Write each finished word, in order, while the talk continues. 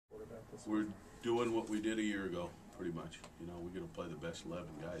this We're week? doing what we did a year ago, pretty much. You know, we're going to play the best 11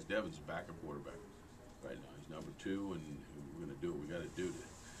 guys. Devin's a backup quarterback right now. He's number 2, and we're going to do what we got to do to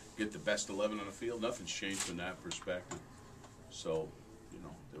get the best 11 on the field. Nothing's changed from that perspective. So, you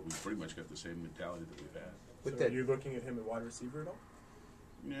know, that we pretty much got the same mentality that we've had. So are you looking at him at wide receiver at all?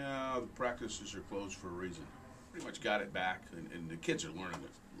 Yeah, the practices are closed for a reason. Pretty much got it back, and the kids are learning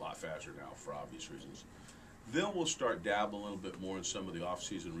it a lot faster now for obvious reasons. Then we'll start dabbling a little bit more in some of the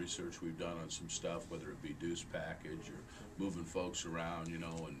off-season research we've done on some stuff, whether it be deuce package or moving folks around, you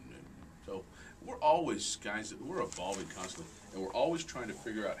know, and so we're always, guys, we're evolving constantly, and we're always trying to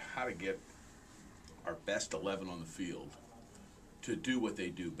figure out how to get our best 11 on the field to do what they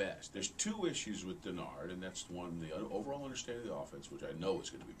do best. There's 2 issues with Denard, and that's one, the overall understanding of the offense, which I know is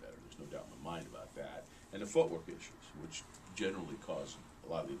going to be better. There's no doubt in my mind about that. And the footwork issues, which generally cause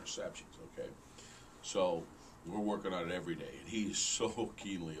a lot of the interceptions, okay? So we're working on it every day, and he's so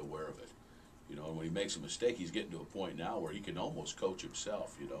keenly aware of it. You know, and when he makes a mistake, he's getting to a point now where he can almost coach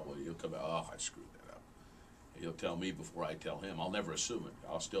himself, you know. He'll come out, oh, I screwed that up. He'll tell me before I tell him. I'll never assume it.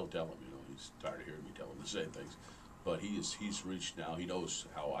 I'll still tell him, you know. He's tired of hearing me tell him the same things. But he's reached now. He knows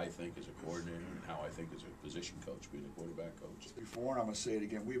how I think as a coordinator and how I think as a position coach, being a quarterback coach. Before, and I'm going to say it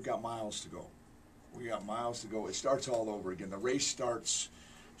again, we've got miles to go. We got miles to go. It starts all over again. The race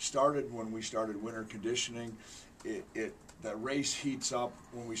started when we started winter conditioning. The race heats up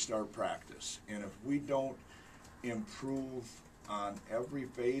when we start practice. And if we don't improve on every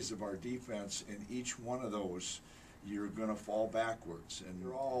phase of our defense in each one of those, you're going to fall backwards. And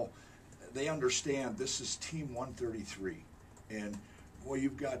they understand this is Team 133. And well, you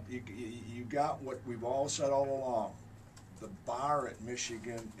got what we've all said all along. The bar at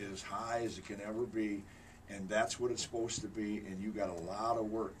Michigan is high as it can ever be, and that's what it's supposed to be, and you got a lot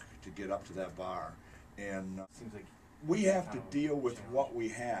of work to get up to that bar. And Seems like we have to deal with what we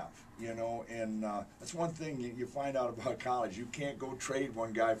have, you know, and that's one thing you find out about college. You can't go trade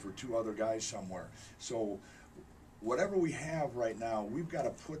one guy for 2 other guys somewhere. So whatever we have right now, we've got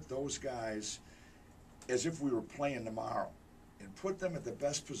to put those guys as if we were playing tomorrow and put them at the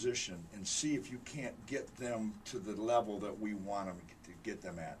best position and see if you can't get them to the level that we want them to get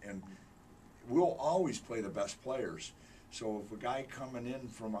them at. And we'll always play the best players. So if a guy coming in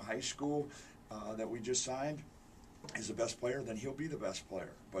from a high school that we just signed is the best player, then he'll be the best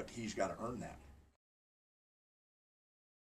player. But he's got to earn that.